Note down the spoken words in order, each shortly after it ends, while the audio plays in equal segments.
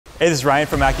Hey, this is Ryan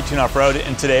from AccuTune Offroad,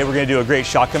 and today we're going to do a great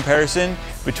shock comparison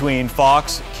between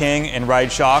Fox, King, and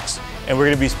Ride shocks, and we're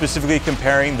going to be specifically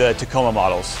comparing the Tacoma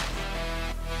models.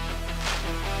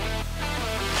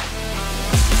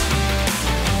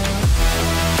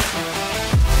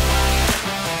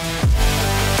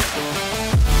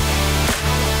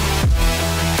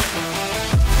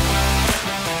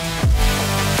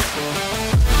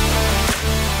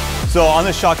 So on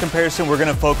this shock comparison, we're going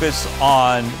to focus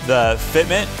on the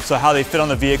fitment, so how they fit on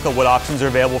the vehicle, what options are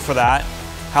available for that,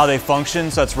 how they function,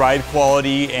 so that's ride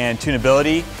quality and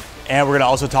tunability, and we're going to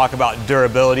also talk about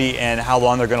durability and how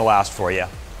long they're going to last for you.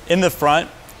 In the front,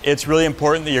 it's really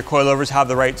important that your coilovers have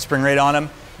the right spring rate on them.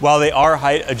 While they are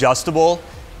height adjustable,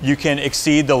 you can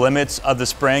exceed the limits of the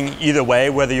spring either way,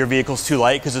 whether your vehicle's too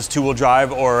light because it's two-wheel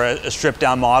drive or a stripped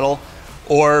down model,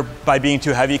 or by being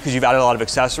too heavy because you've added a lot of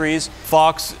accessories.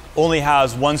 Fox only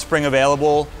has one spring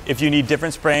available. If you need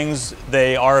different springs,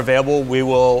 they are available. We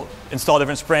will install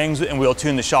different springs and we'll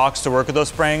tune the shocks to work with those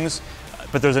springs,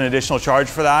 but there's an additional charge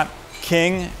for that.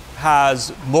 King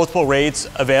has multiple rates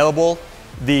available.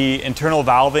 The internal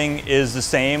valving is the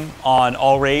same on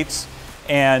all rates,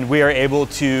 and we are able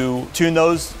to tune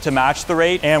those to match the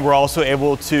rate, and we're also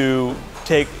able to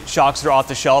take shocks that are off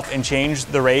the shelf and change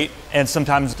the rate, and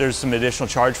sometimes there's some additional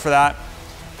charge for that.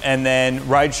 And then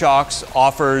Ride Shocks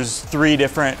offers 3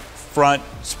 different front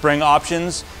spring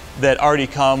options that already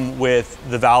come with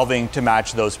the valving to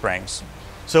match those springs.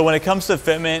 So when it comes to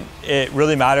fitment, it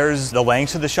really matters the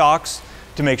lengths of the shocks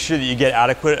to make sure that you get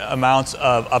adequate amounts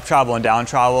of up travel and down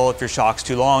travel. If your shock's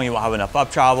too long, you won't have enough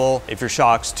up travel. If your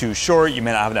shock's too short, you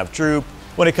may not have enough droop.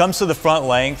 When it comes to the front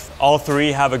length, all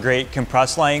 3 have a great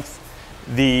compressed length.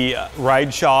 The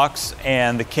Ride shocks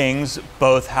and the Kings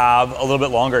both have a little bit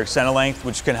longer extended length,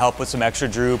 which can help with some extra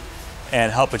droop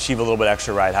and help achieve a little bit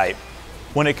extra ride height.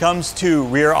 When it comes to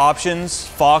rear options,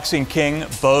 Fox and King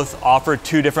both offer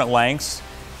 2 different lengths.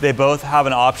 They both have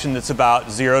an option that's about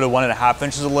 0 to 1.5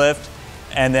 inches of lift,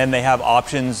 and then they have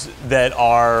options that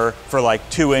are for like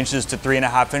 2 inches to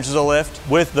 3.5 inches of lift.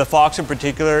 With the Fox in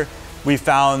particular, we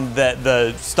found that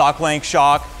the stock length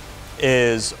shock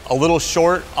is a little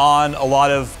short on a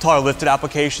lot of taller lifted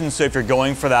applications. So if you're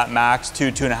going for that max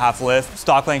 2.5 lift,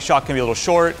 stock length shock can be a little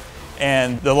short,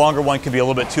 and the longer one can be a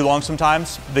little bit too long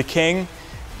sometimes. The King,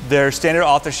 their standard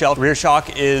off-the-shelf rear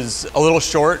shock is a little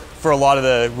short for a lot of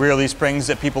the rear leaf springs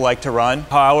that people like to run.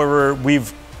 However,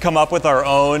 we've come up with our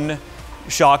own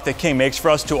shock that King makes for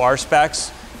us to our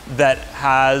specs that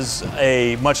has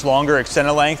a much longer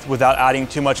extended length without adding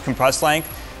too much compressed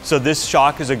length. So this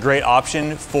shock is a great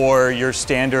option for your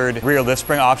standard rear lift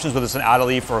spring options, whether it's an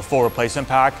add-a-leaf or a full replacement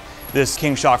pack. This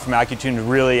King shock from AccuTune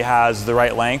really has the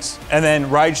right lengths. And then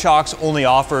Ride Shocks only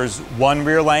offers 1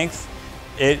 rear length.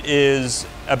 It is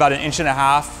about 1.5 inches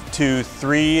to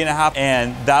 3.5,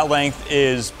 and that length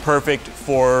is perfect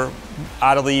for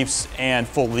add-a-leafs and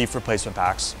full leaf replacement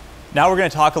packs. Now we're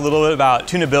going to talk a little bit about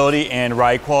tunability and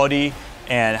ride quality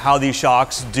and how these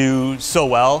shocks do so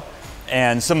well,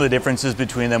 and some of the differences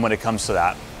between them when it comes to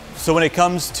that. So when it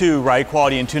comes to ride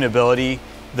quality and tunability,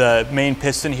 the main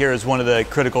piston here is one of the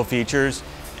critical features,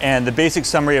 and the basic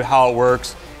summary of how it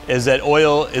works is that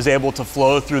oil is able to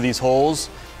flow through these holes,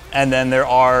 and then there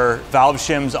are valve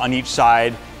shims on each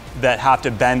side that have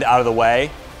to bend out of the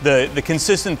way. The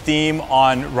consistent theme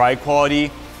on ride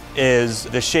quality is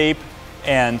the shape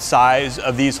and size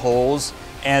of these holes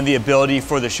and the ability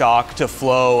for the shock to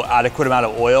flow adequate amount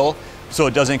of oil so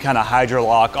it doesn't kind of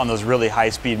hydro-lock on those really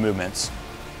high-speed movements.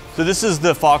 So this is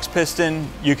the Fox piston.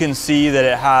 You can see that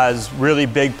it has really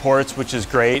big ports, which is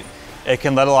great. It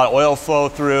can let a lot of oil flow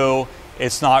through.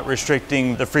 It's not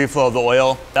restricting the free flow of the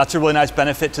oil. That's a really nice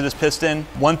benefit to this piston.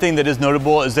 One thing that is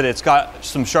notable is that it's got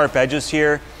some sharp edges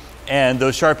here, and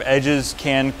those sharp edges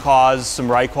can cause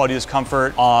some ride quality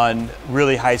discomfort on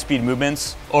really high-speed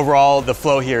movements. Overall, the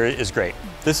flow here is great.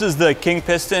 This is the King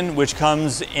piston, which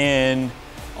comes in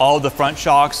all the front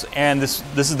shocks, and this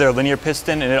is their linear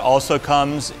piston, and it also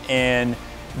comes in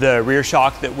the rear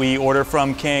shock that we order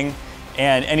from King.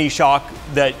 And any shock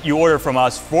that you order from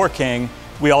us for King,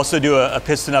 we also do a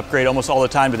piston upgrade almost all the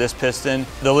time to this piston.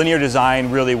 The linear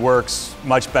design really works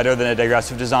much better than a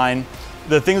digressive design.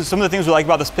 Some of the things we like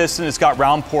about this piston, it's got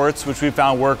round ports, which we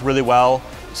found work really well.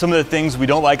 Some of the things we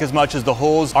don't like as much is the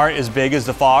holes aren't as big as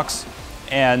the Fox,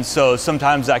 and so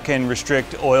sometimes that can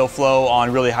restrict oil flow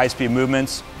on really high-speed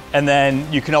movements. And then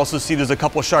you can also see there's a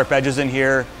couple sharp edges in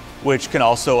here, which can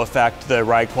also affect the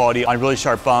ride quality on really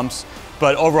sharp bumps.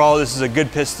 But overall, this is a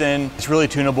good piston. It's really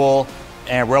tunable.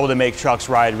 and we're able to make trucks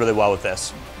ride really well with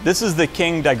this. This is the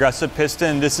King digressive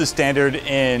piston. This is standard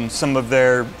in some of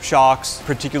their shocks,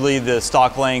 particularly the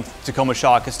stock length Tacoma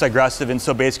shock. It's digressive, and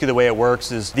so basically the way it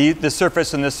works is this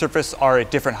surface and this surface are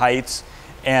at different heights,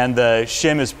 and the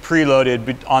shim is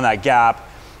preloaded on that gap,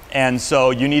 and so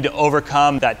you need to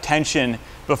overcome that tension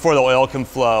before the oil can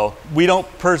flow. We don't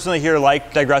personally here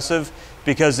like digressive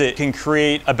because it can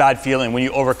create a bad feeling when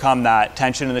you overcome that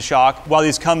tension in the shock. While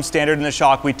these come standard in the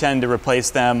shock, we tend to replace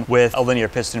them with a linear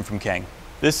piston from King.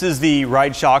 This is the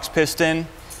Ride Shocks piston.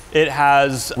 It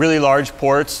has really large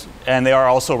ports, and they are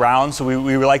also round, so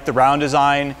we like the round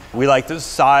design. We like the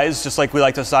size, just like we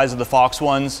like the size of the Fox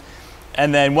ones.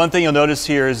 And then one thing you'll notice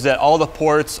here is that all the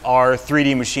ports are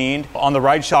 3D machined. On the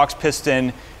Ride Shocks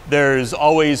piston, there's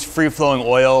always free-flowing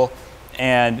oil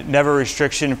and never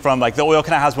restriction from, like, the oil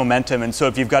kind of has momentum, and so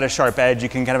if you've got a sharp edge, you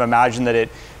can kind of imagine that it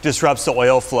disrupts the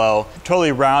oil flow.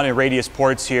 Totally round and radius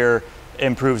ports here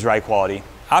improves ride quality.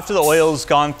 After the oil's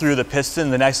gone through the piston,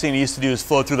 the next thing it needs to do is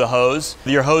flow through the hose.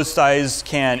 Your hose size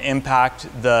can impact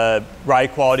the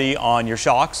ride quality on your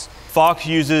shocks. Fox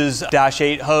uses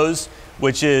 -8 hose,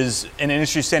 which is an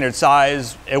industry standard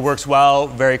size. It works well,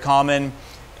 very common,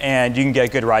 and you can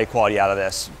get good ride quality out of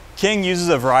this. King uses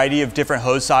a variety of different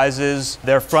hose sizes.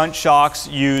 Their front shocks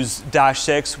use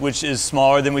 -6, which is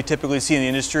smaller than we typically see in the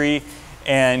industry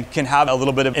and can have a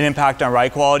little bit of an impact on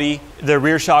ride quality. The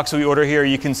rear shocks that we order here,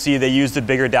 you can see they use the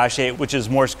bigger -8, which is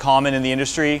more common in the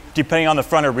industry. Depending on the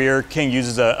front or rear, King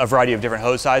uses a variety of different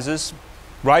hose sizes.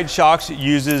 Ride Shocks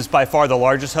uses by far the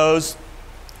largest hose.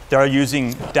 They're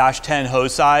using -10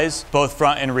 hose size, both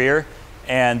front and rear.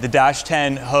 And the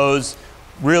 -10 hose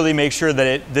really makes sure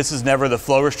that this is never the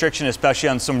flow restriction, especially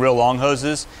on some real long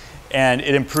hoses. And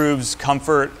it improves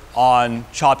comfort on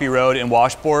choppy road and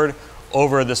washboard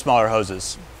over the smaller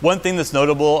hoses. One thing that's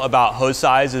notable about hose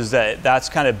size is that that's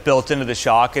kind of built into the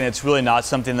shock, and it's really not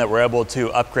something that we're able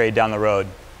to upgrade down the road.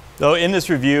 Though in this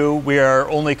review, we are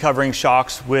only covering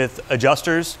shocks with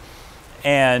adjusters.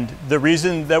 And the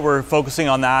reason that we're focusing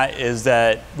on that is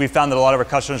that we found that a lot of our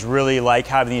customers really like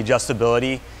having the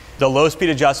adjustability. The low speed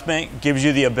adjustment gives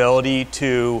you the ability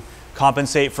to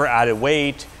compensate for added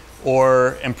weight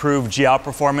or improve G-out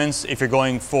performance if you're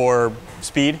going for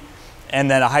speed. And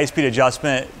then a high-speed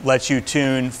adjustment lets you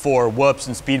tune for whoops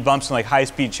and speed bumps and like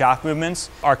high-speed shaft movements.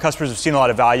 Our customers have seen a lot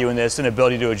of value in this and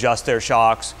ability to adjust their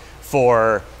shocks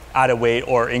for added weight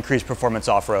or increased performance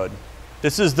off-road.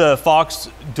 This is the Fox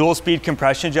dual speed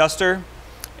compression adjuster,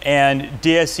 and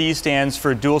DSC stands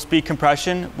for dual speed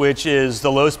compression, which is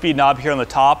the low speed knob here on the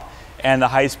top and the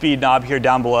high speed knob here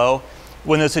down below.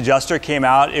 When this adjuster came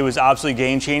out, it was absolutely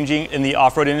game changing in the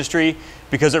off-road industry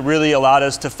because it really allowed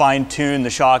us to fine tune the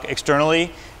shock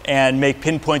externally and make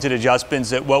pinpointed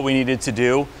adjustments at what we needed to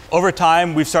do. Over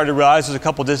time, we've started to realize there's a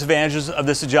couple disadvantages of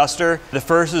this adjuster. The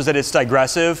first is that it's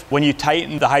digressive. When you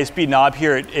tighten the high-speed knob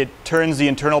here, it turns the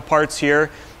internal parts here,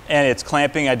 and it's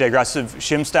clamping a digressive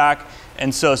shim stack.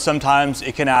 And so sometimes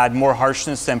it can add more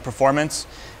harshness than performance.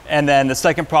 And then the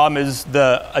second problem is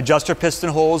the adjuster piston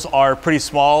holes are pretty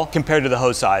small compared to the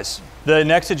hose size. The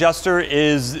next adjuster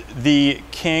is the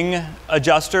King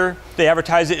adjuster. They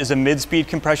advertise it as a mid-speed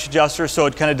compression adjuster, so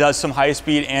it kind of does some high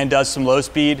speed and does some low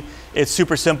speed. It's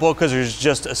super simple because there's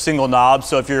just a single knob,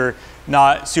 so if you're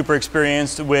not super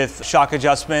experienced with shock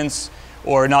adjustments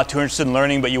or not too interested in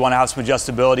learning but you want to have some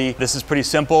adjustability, this is pretty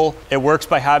simple. It works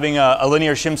by having a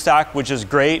linear shim stack, which is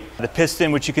great. The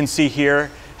piston, which you can see here,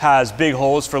 has big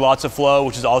holes for lots of flow,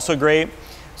 which is also great.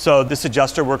 So this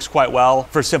adjuster works quite well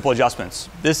for simple adjustments.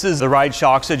 This is the Ride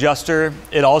Shocks adjuster.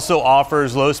 It also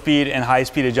offers low speed and high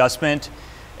speed adjustment.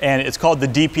 And it's called the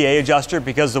DPA adjuster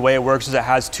because the way it works is it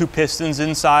has two pistons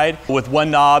inside. With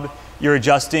one knob, you're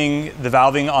adjusting the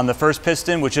valving on the first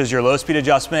piston, which is your low speed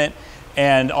adjustment.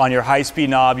 And on your high speed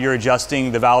knob, you're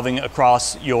adjusting the valving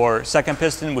across your second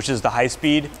piston, which is the high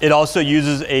speed. It also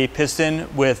uses a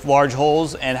piston with large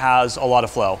holes and has a lot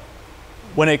of flow.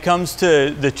 When it comes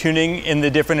to the tuning in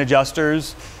the different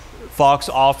adjusters, Fox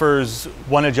offers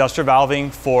one adjuster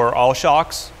valving for all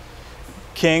shocks.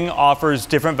 King offers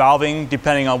different valving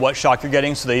depending on what shock you're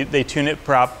getting, so they tune it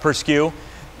per SKU.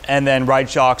 And then Ride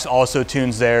Shocks also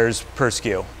tunes theirs per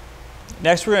SKU.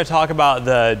 Next, we're going to talk about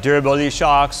the durability of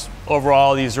shocks.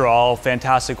 Overall, these are all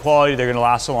fantastic quality. They're going to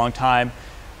last a long time,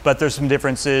 but there's some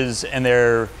differences in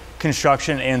their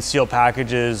construction and seal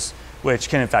packages, which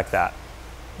can affect that.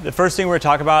 The first thing we're going to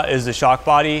talk about is the shock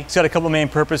body. It's got a couple main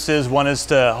purposes. One is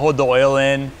to hold the oil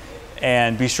in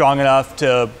and be strong enough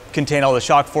to contain all the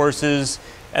shock forces.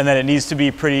 And then it needs to be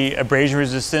pretty abrasion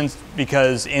resistant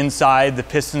because inside the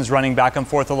piston's running back and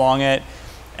forth along it.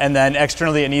 And then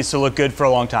externally, it needs to look good for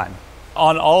a long time.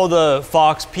 On all the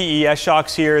Fox PES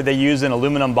shocks here, they use an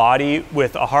aluminum body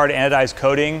with a hard anodized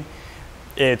coating.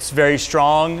 It's very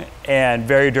strong and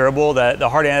very durable. The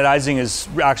hard anodizing is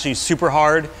actually super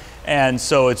hard, and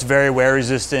so it's very wear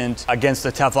resistant against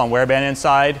the Teflon wear band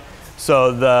inside.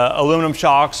 So the aluminum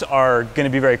shocks are going to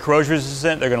be very corrosion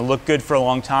resistant, they're going to look good for a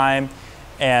long time,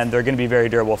 and they're going to be very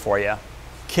durable for you.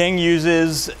 King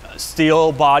uses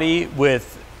steel body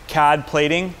with CAD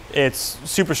plating. It's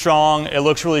super strong, it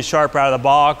looks really sharp out of the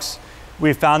box.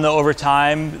 We've found that over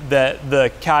time that the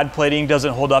CAD plating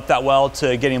doesn't hold up that well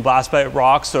to getting blast bite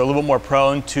rocks, so they're a little bit more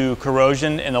prone to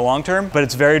corrosion in the long term, but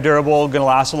it's very durable, gonna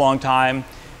last a long time,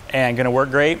 and gonna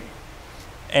work great.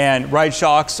 And Ride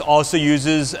Shocks also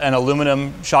uses an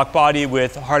aluminum shock body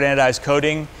with hard anodized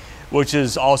coating, which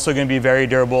is also gonna be very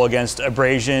durable against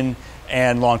abrasion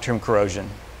and long-term corrosion.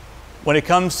 When it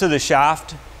comes to the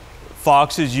shaft,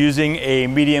 Fox is using a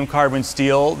medium carbon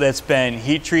steel that's been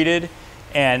heat treated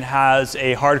and has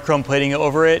a hard chrome plating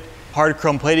over it. Hard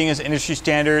chrome plating is industry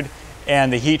standard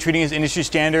and the heat treating is industry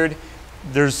standard.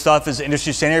 Their stuff is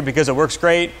industry standard because it works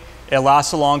great, it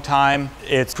lasts a long time,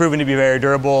 it's proven to be very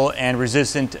durable and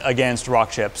resistant against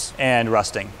rock chips and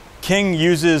rusting. King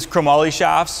uses chromoly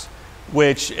shafts,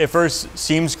 which at first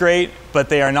seems great, but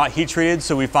they are not heat treated,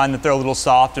 so we find that they're a little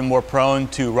soft and more prone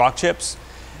to rock chips.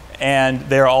 And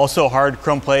they're also hard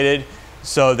chrome plated,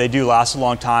 so they do last a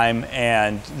long time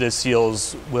and the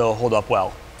seals will hold up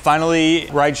well. Finally,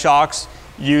 Ride Shocks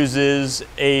uses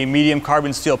a medium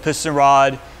carbon steel piston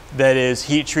rod that is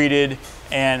heat treated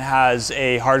and has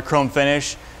a hard chrome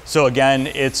finish. So again,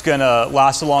 it's gonna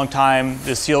last a long time,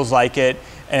 the seals like it,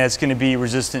 and it's gonna be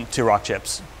resistant to rock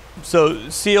chips. So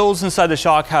seals inside the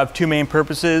shock have two main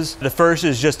purposes. The first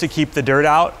is just to keep the dirt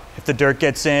out. If the dirt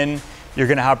gets in, you're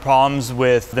gonna have problems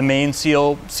with the main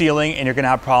sealing and you're gonna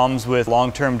have problems with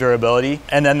long-term durability.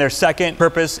 And then their second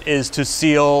purpose is to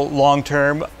seal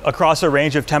long-term across a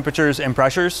range of temperatures and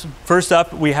pressures. First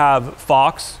up, we have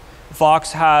Fox.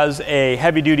 Fox has a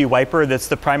heavy-duty wiper that's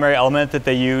the primary element that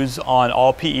they use on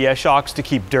all PES shocks to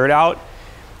keep dirt out.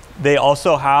 They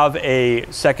also have a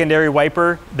secondary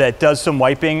wiper that does some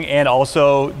wiping and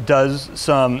also does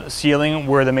some sealing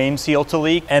where the main seal to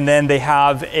leak. And then they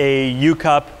have a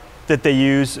U-cup that they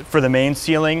use for the main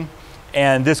sealing.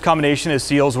 And this combination of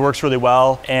seals works really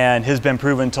well and has been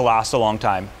proven to last a long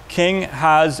time. King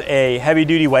has a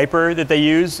heavy-duty wiper that they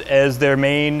use as their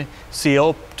main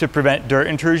seal to prevent dirt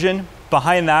intrusion.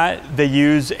 Behind that, they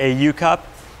use a U-cup,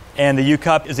 and the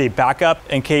U-cup is a backup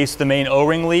in case the main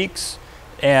O-ring leaks.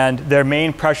 And their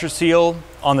main pressure seal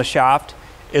on the shaft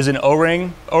is an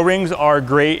O-ring. O-rings are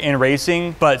great in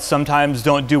racing, but sometimes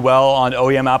don't do well on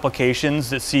OEM applications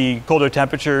that see colder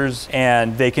temperatures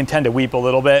and they can tend to weep a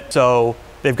little bit. So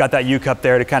they've got that U-cup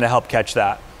there to kind of help catch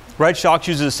that. Ride Shocks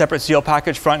uses a separate seal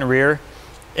package front and rear.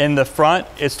 In the front,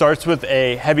 it starts with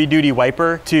a heavy-duty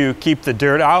wiper to keep the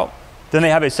dirt out. Then they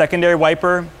have a secondary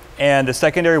wiper, and the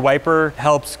secondary wiper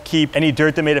helps keep any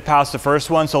dirt that made it past the first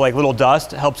one, so like little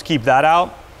dust, helps keep that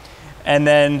out. And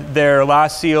then their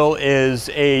last seal is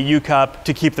a U-cup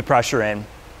to keep the pressure in.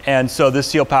 And so this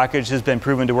seal package has been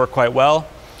proven to work quite well.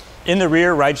 In the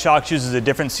rear, Ride Shocks uses a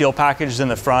different seal package than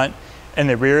the front. In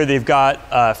the rear, they've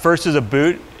got, first is a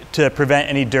boot to prevent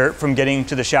any dirt from getting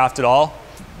to the shaft at all.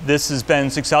 This has been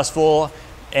successful,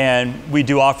 and we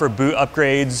do offer boot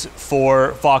upgrades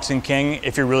for Fox and King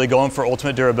if you're really going for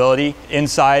ultimate durability.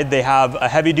 Inside, they have a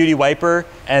heavy-duty wiper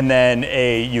and then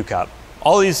a U-cup.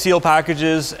 All these seal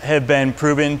packages have been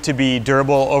proven to be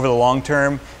durable over the long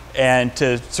term and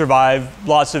to survive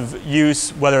lots of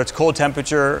use, whether it's cold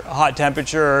temperature, hot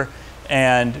temperature,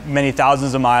 and many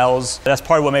thousands of miles. That's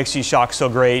part of what makes these shocks so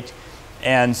great.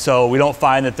 And so we don't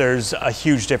find that there's a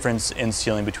huge difference in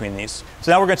sealing between these.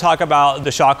 So now we're going to talk about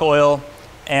the shock oil.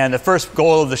 And the first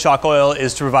goal of the shock oil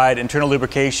is to provide internal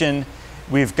lubrication.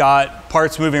 We've got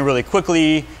parts moving really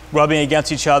quickly, rubbing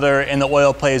against each other, and the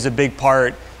oil plays a big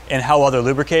part in how well they're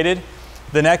lubricated.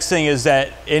 The next thing is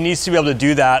that it needs to be able to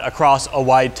do that across a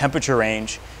wide temperature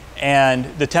range. And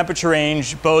the temperature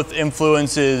range both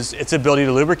influences its ability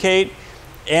to lubricate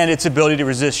and its ability to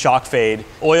resist shock fade.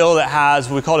 Oil that has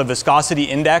what we call a viscosity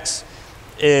index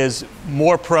is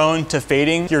more prone to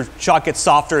fading. Your shock gets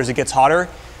softer as it gets hotter.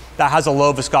 That has a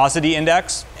low viscosity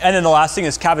index. And then the last thing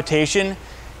is cavitation.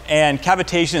 And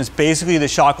cavitation is basically the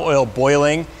shock oil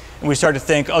boiling. And we start to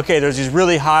think, okay, there's these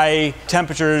really high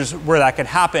temperatures where that could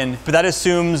happen, but that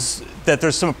assumes that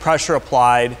there's some pressure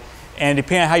applied. And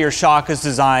depending on how your shock is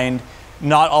designed,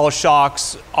 not all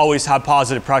shocks always have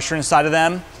positive pressure inside of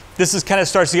them. This is kind of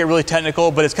starts to get really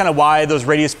technical, but it's kind of why those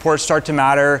radius ports start to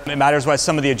matter. It matters why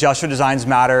some of the adjuster designs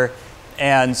matter.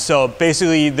 And so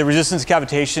basically the resistance to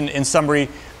cavitation, in summary,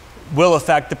 will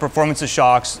affect the performance of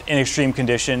shocks in extreme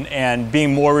condition, and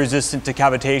being more resistant to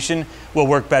cavitation will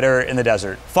work better in the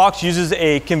desert. Fox uses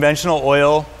a conventional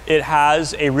oil. It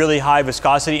has a really high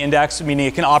viscosity index, meaning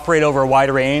it can operate over a wide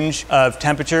range of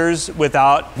temperatures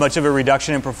without much of a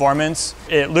reduction in performance.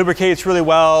 It lubricates really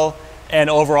well and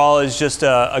overall is just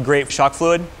a great shock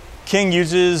fluid. King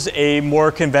uses a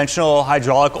more conventional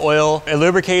hydraulic oil. It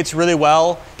lubricates really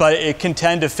well, but it can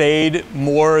tend to fade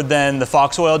more than the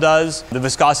Fox oil does. The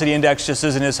viscosity index just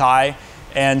isn't as high,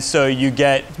 and so you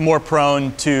get more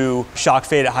prone to shock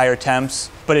fade at higher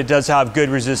temps, but it does have good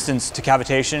resistance to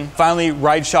cavitation. Finally,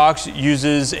 Ride Shocks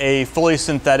uses a fully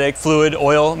synthetic fluid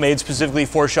oil made specifically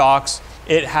for shocks.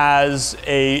 It has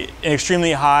an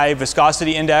extremely high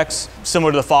viscosity index,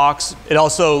 similar to the Fox. It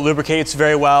also lubricates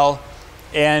very well,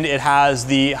 and it has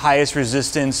the highest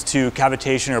resistance to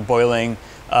cavitation or boiling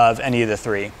of any of the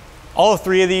three. All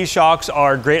three of these shocks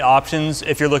are great options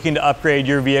if you're looking to upgrade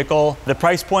your vehicle. The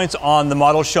price points on the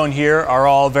models shown here are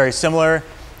all very similar.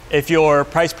 If you're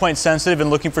price point sensitive and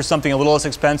looking for something a little less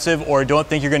expensive, or don't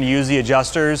think you're going to use the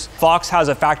adjusters, Fox has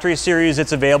a factory series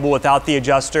that's available without the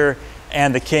adjuster,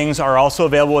 and the Kings are also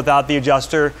available without the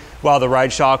adjuster, while the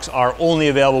Ride Shocks are only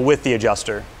available with the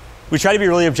adjuster. We try to be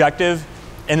really objective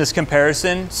in this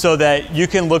comparison so that you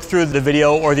can look through the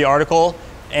video or the article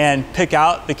and pick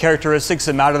out the characteristics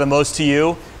that matter the most to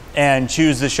you and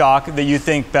choose the shock that you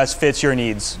think best fits your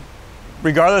needs.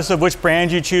 Regardless of which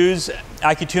brand you choose,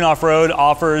 AccuTune Offroad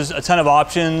offers a ton of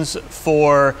options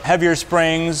for heavier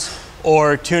springs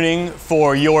or tuning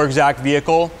for your exact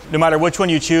vehicle. No matter which one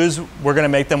you choose, we're going to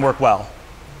make them work well.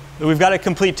 We've got a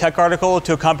complete tech article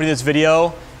to accompany this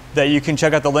video that you can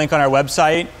check out the link on our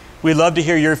website. We'd love to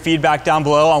hear your feedback down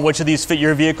below on which of these fit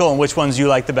your vehicle and which ones you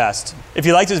like the best. If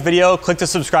you liked this video, click the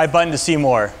subscribe button to see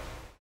more.